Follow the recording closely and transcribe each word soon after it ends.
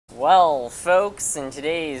Well, folks, in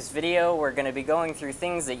today's video, we're going to be going through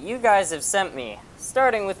things that you guys have sent me,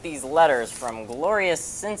 starting with these letters from glorious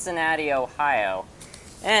Cincinnati, Ohio.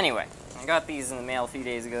 Anyway, I got these in the mail a few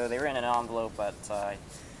days ago. They were in an envelope, but I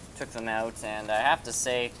took them out, and I have to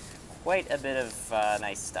say, quite a bit of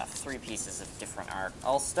nice stuff. 3 pieces of different art.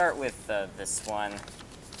 I'll start with this one.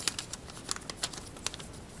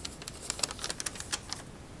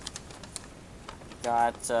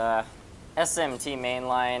 Got SMT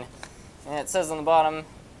mainline, and it says on the bottom,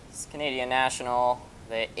 it's Canadian National,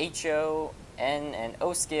 the HO, N, and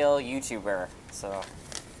O scale YouTuber. So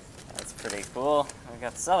that's pretty cool. We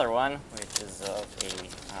got this other one, which is of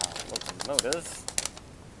a locomotive.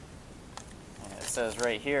 And it says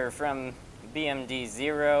right here, from BMD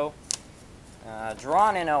 0,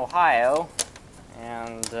 drawn in Ohio,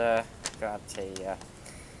 and got a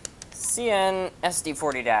CN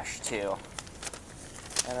SD40-2.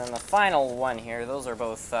 And then the final one here, those are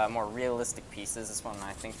both more realistic pieces. This one,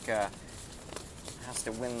 I think, has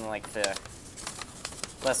to win, like, the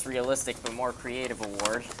less realistic but more creative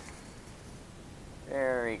award.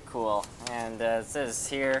 Very cool. And it says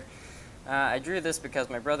here, I drew this because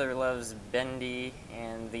my brother loves Bendy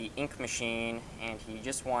and the ink machine, and he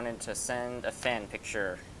just wanted to send a fan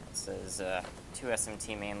picture. It says 2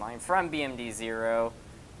 SMT mainline from BMD 0.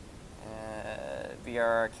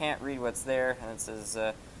 VR can't read what's there, and it says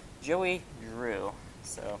Joey Drew.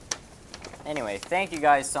 So anyway, thank you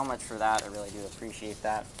guys so much for that. I really do appreciate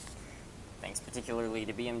that. Thanks particularly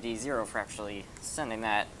to BMD 0 for actually sending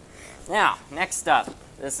that. Now, next up,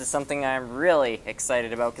 this is something I'm really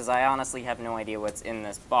excited about because I honestly have no idea what's in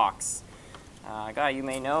this box. A guy you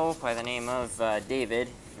may know by the name of David.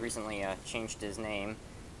 He recently changed his name.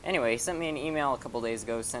 Anyway, he sent me an email a couple days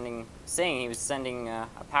ago saying he was sending a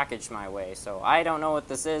package my way. So I don't know what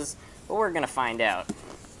this is, but we're going to find out.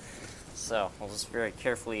 So we'll just very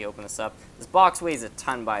carefully open this up. This box weighs a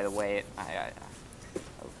ton, by the way. I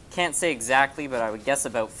can't say exactly, but I would guess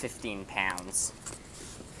about 15 pounds.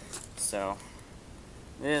 So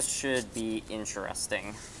this should be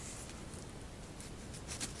interesting.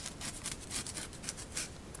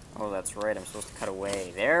 Oh, that's right, I'm supposed to cut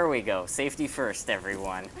away. There we go. Safety first,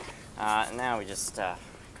 everyone. Now we just kind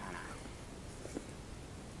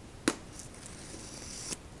of...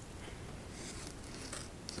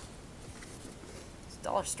 It's a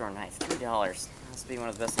dollar store knife, $3. Must be one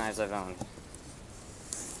of the best knives I've owned.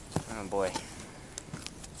 Oh boy.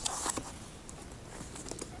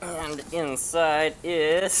 And inside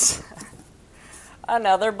is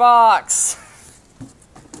another box.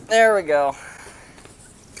 There we go.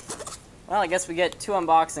 Well, I guess we get 2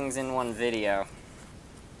 unboxings in one video.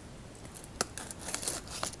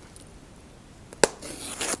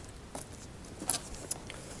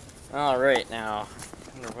 Alright, now,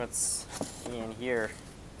 I wonder what's in here.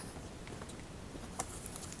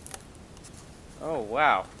 Oh,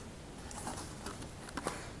 wow.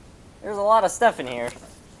 There's a lot of stuff in here.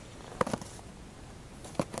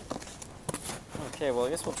 Okay, well, I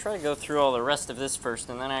guess we'll try to go through all the rest of this first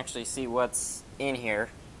and then actually see what's in here.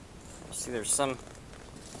 See, there's some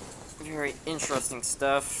very interesting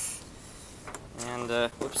stuff, and,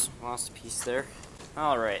 whoops, lost a piece there.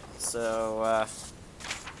 Alright, so,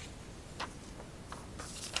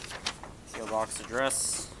 PO box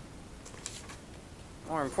address.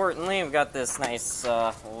 More importantly, we've got this nice,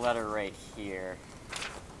 letter right here.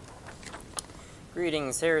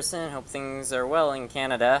 Greetings, Harrison. Hope things are well in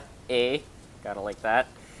Canada. Gotta like that.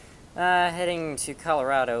 Heading to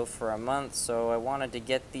Colorado for a month, so I wanted to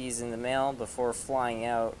get these in the mail before flying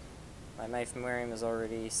out. My knife aquarium is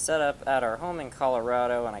already set up at our home in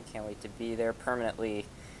Colorado, and I can't wait to be there permanently.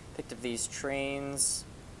 Picked up these trains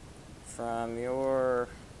from your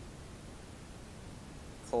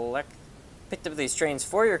Picked up these trains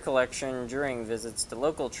for your collection during visits to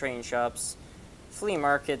local train shops, flea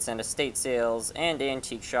markets, and estate sales, and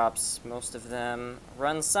antique shops. Most of them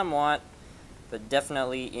run somewhat, but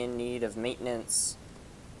definitely in need of maintenance,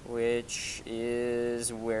 which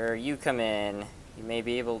is where you come in. You may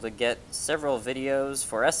be able to get several videos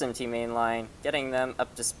for SMT mainline, getting them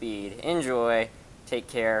up to speed. Enjoy. Take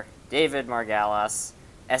care. David Margalas,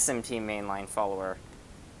 SMT mainline follower.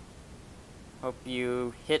 Hope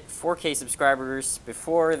you hit 4K subscribers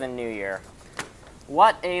before the new year.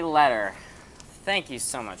 What a letter. Thank you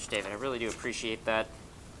so much, David. I really do appreciate that.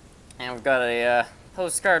 And we've got a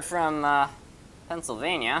postcard from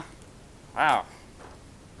Pennsylvania. Wow.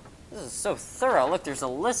 This is so thorough. Look, there's a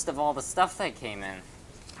list of all the stuff that came in.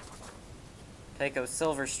 Pecco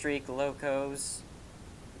Silver Streak Locos,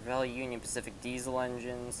 Valley Union Pacific Diesel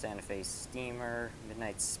Engine, Santa Fe Steamer,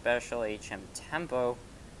 Midnight Special, HM Tempo,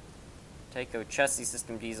 Tyco chassis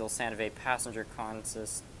system diesel, Santa Fe passenger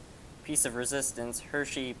consist, piece of resistance,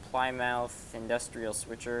 Hershey Plymouth industrial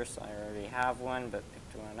switcher, so I already have one, but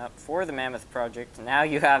picked one up for the Mammoth project. Now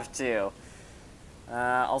you have two.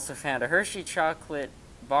 Also found a Hershey chocolate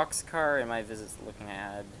boxcar in my visits looking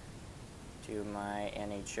ahead to my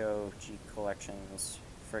NHO G collections.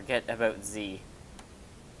 Forget about Z.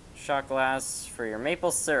 Shot glass for your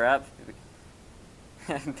maple syrup.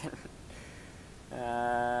 Brush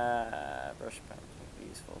pen can be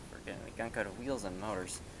useful for getting the gunk out of wheels and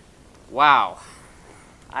motors. Wow.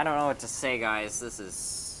 I don't know what to say, guys. This is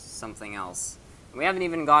something else. We haven't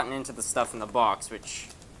even gotten into the stuff in the box, which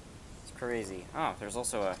is crazy. Oh, there's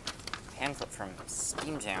also a pamphlet from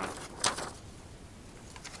Steamtown.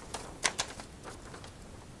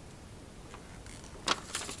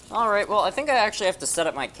 Alright, well, I think I actually have to set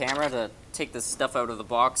up my camera to take this stuff out of the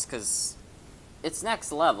box, because it's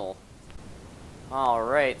next level.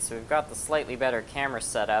 Alright, so we've got the slightly better camera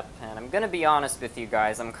setup, and I'm gonna be honest with you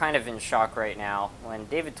guys, I'm kind of in shock right now. When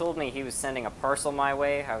David told me he was sending a parcel my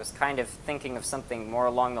way, I was kind of thinking of something more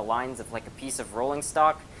along the lines of like a piece of rolling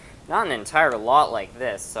stock. Not an entire lot like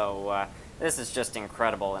this, so this is just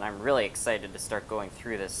incredible, and I'm really excited to start going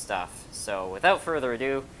through this stuff. So without further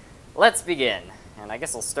ado, let's begin. And I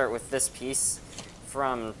guess I'll start with this piece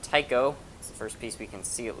from Tyco. It's the first piece we can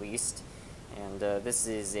see at least. And this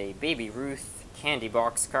is a Baby Ruth candy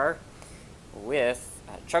boxcar with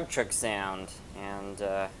a chug-chug sound, and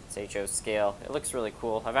it's HO scale. It looks really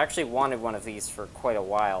cool. I've actually wanted one of these for quite a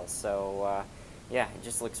while, so yeah, it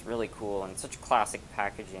just looks really cool, and such classic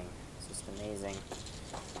packaging. It's just amazing.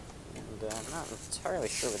 And I'm not entirely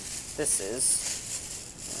sure what this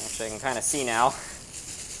is. Actually, I can kind of see now.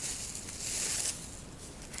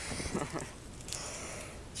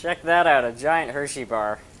 Check that out, a giant Hershey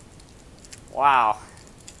bar. Wow.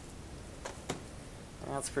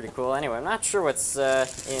 That's pretty cool. Anyway, I'm not sure what's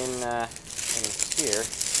in here.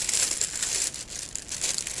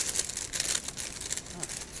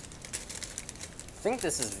 I think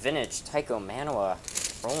this is vintage Tyco Manoa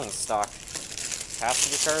rolling stock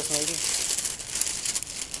passenger cars, maybe?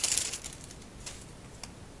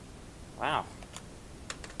 Wow.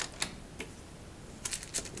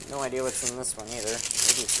 No idea what's in this one either.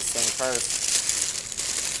 Maybe it's the same cars.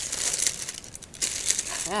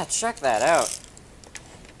 Yeah, check that out.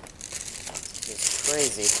 It's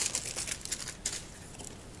crazy.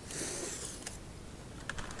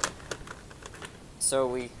 So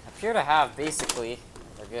we appear to have basically,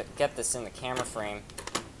 or get this in the camera frame,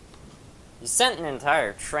 you sent an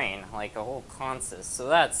entire train, like a whole consist, so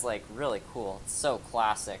that's like really cool. It's so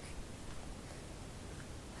classic.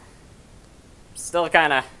 Still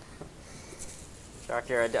kind of shocked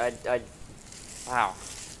here. Wow.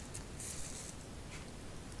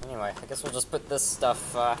 Anyway, I guess we'll just put this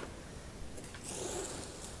stuff off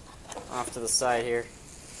to the side here.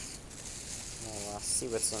 We'll see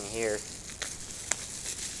what's in here.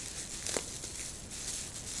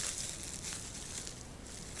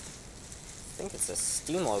 I think it's a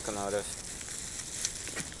steam locomotive.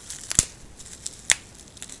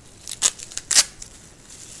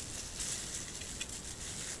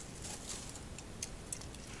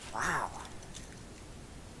 Wow.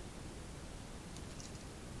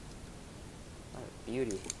 What a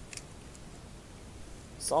beauty.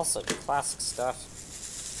 It's all such classic stuff. Let's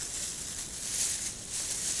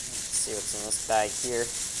see what's in this bag here.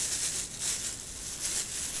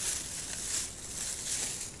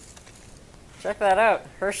 Check that out,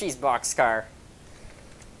 Hershey's boxcar.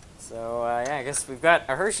 So yeah, I guess we've got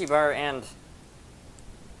a Hershey bar and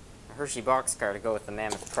a Hershey boxcar to go with the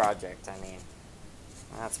Mammoth project. I mean,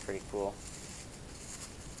 that's pretty cool.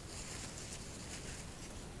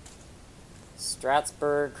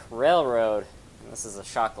 Stratford Railroad. And this is a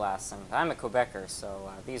shot glass, and I'm a Quebecer,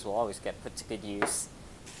 so these will always get put to good use.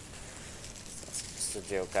 That's just a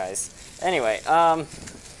joke, guys. Anyway, oh.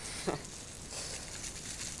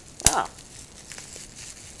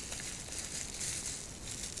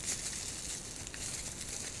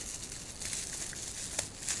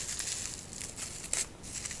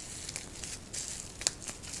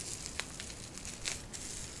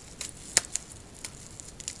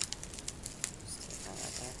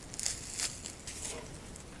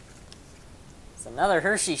 It's another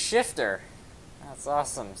Hershey shifter. That's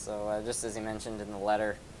awesome. So just as he mentioned in the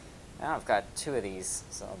letter, now I've got two of these.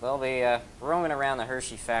 So they'll be roaming around the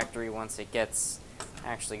Hershey factory once it gets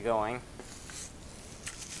actually going.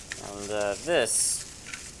 And this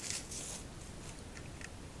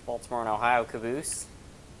Baltimore and Ohio caboose.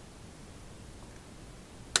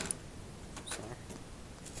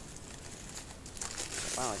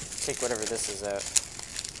 Why don't I take whatever this is out?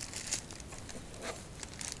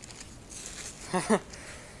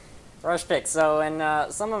 Brush picks. So in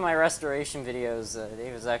some of my restoration videos,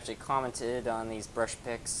 Dave has actually commented on these brush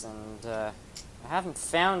picks, and I haven't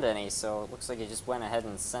found any, so it looks like he just went ahead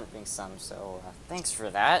and sent me some, so thanks for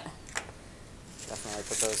that. Definitely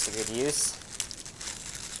put those to good use.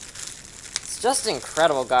 It's just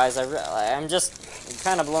incredible, guys. I'm just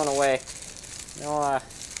kind of blown away. You know, that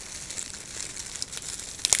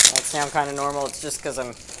sound kind of normal. It's just because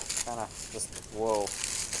I'm kind of just, whoa.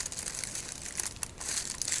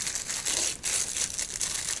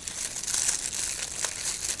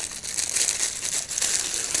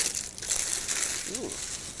 Ooh.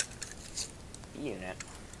 Unit.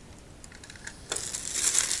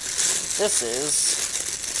 This is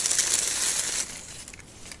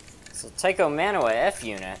a Tycho Manoa F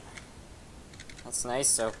unit. That's nice.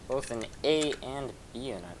 So both an A and B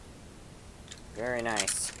unit. Very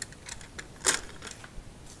nice.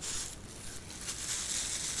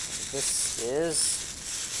 This is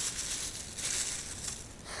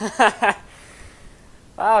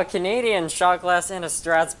wow, a Canadian shot glass and a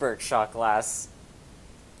Strasbourg shot glass.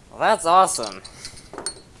 Well, that's awesome.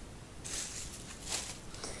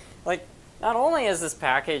 Like, not only is this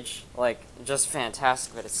package, like, just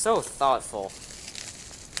fantastic, but it's so thoughtful.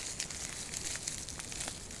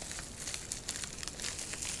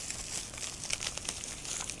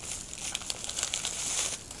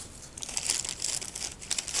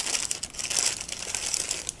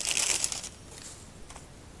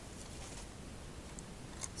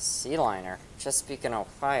 Sea liner, Chesapeake and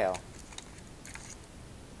Ohio.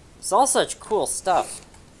 It's all such cool stuff.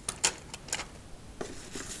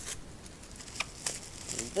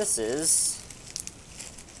 This is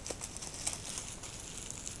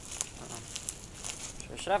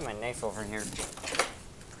I should have my knife over here.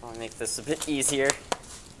 Probably make this a bit easier.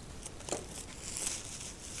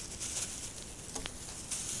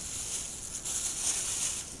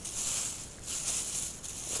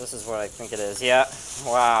 This is what I think it is. Yeah.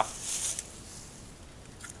 Wow.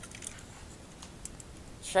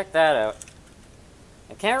 Check that out.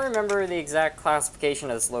 I can't remember the exact classification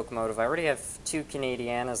of this locomotive. I already have two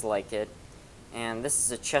Canadianas like it, and this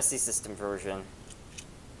is a chassis system version.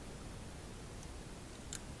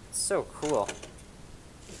 It's so cool.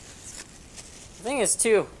 The thing is,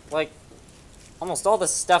 too, like, almost all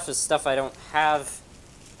this stuff is stuff I don't have,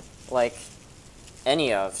 like,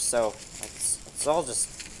 any of, so it's all just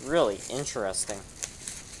really interesting.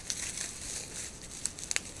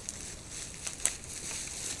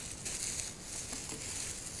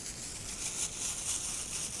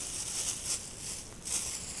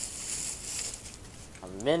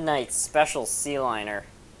 A Midnight Special Sea Liner.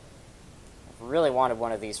 I've really wanted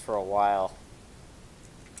one of these for a while.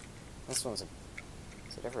 This one's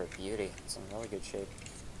is it ever a beauty? It's in really good shape.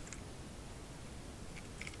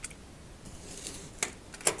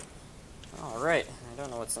 Alright, I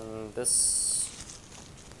don't know what's in this.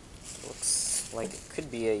 It looks like it could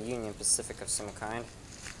be a Union Pacific of some kind.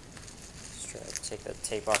 Let's try to take that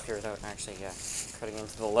tape off here without actually cutting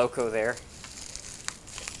into the loco there.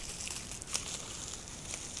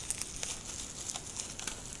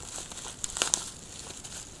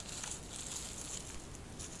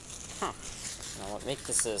 Huh. Now what make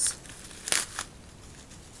this is.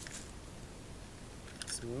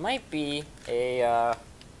 This might be a,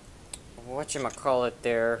 whatchamacallit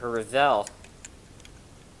there, a Revell.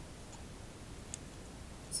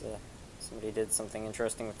 So, somebody did something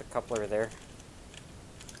interesting with the coupler there.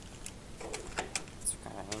 It's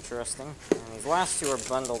kind of interesting. And these last two are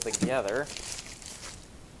bundled together.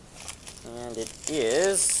 And it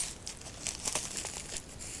is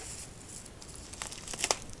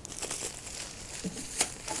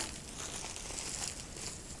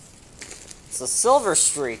a Silver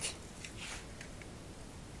Streak.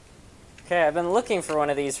 Okay, I've been looking for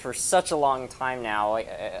one of these for such a long time now.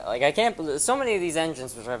 Like I can't believe so many of these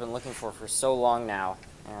engines which I've been looking for so long now,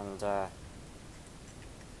 and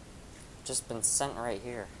just been sent right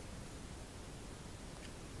here.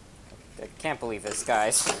 I can't believe this,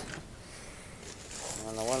 guys.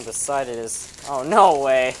 And the one beside it is, oh, no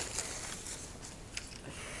way.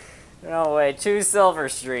 No way, 2 Silver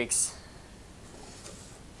Streaks.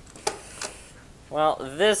 Well,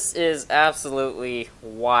 this is absolutely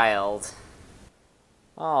wild.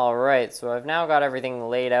 Alright, so I've now got everything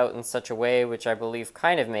laid out in such a way which I believe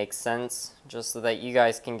kind of makes sense, just so that you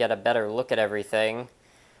guys can get a better look at everything.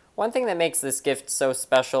 One thing that makes this gift so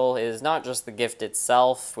special is not just the gift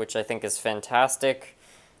itself, which I think is fantastic,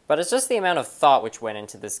 but it's just the amount of thought which went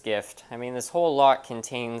into this gift. I mean, this whole lot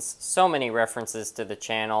contains so many references to the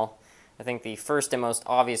channel. I think the first and most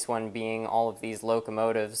obvious one being all of these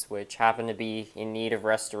locomotives, which happen to be in need of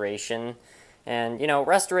restoration. And, you know,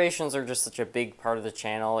 restorations are just such a big part of the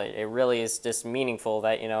channel. It really is just meaningful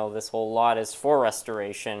that, you know, this whole lot is for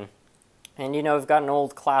restoration. And, you know, we've got an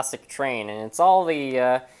old classic train, and it's all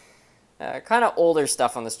the kind of older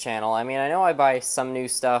stuff on this channel. I mean, I know I buy some new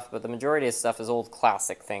stuff, but the majority of stuff is old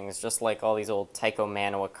classic things, just like all these old Tycho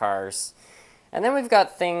Manoa cars. And then we've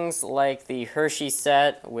got things like the Hershey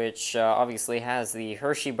set, which obviously has the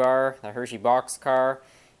Hershey bar, the Hershey boxcar,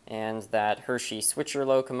 and that Hershey switcher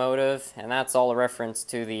locomotive, and that's all a reference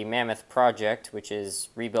to the Mammoth Project, which is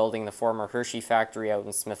rebuilding the former Hershey factory out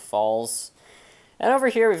in Smith Falls. And over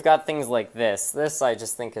here we've got things like this. This I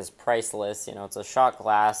just think is priceless. You know, it's a shot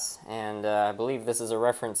glass, and I believe this is a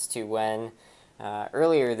reference to when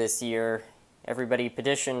earlier this year everybody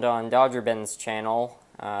petitioned on Dodger Ben's channel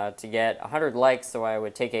to get 100 likes so I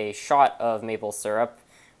would take a shot of maple syrup,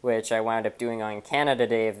 which I wound up doing on Canada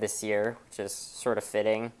Day of this year, which is sort of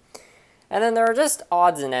fitting. And then there are just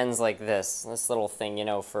odds and ends like this little thing, you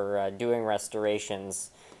know, for doing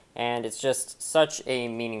restorations. And it's just such a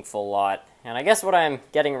meaningful lot. And I guess what I'm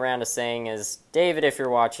getting around to saying is, David, if you're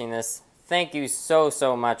watching this, thank you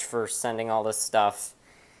so much for sending all this stuff.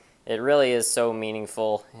 It really is so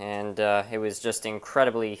meaningful, and it was just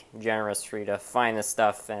incredibly generous for you to find this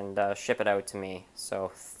stuff and ship it out to me.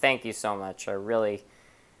 So thank you so much. I really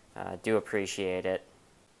do appreciate it.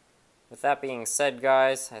 With that being said,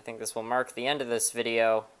 guys, I think this will mark the end of this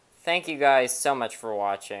video. Thank you guys so much for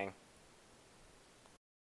watching.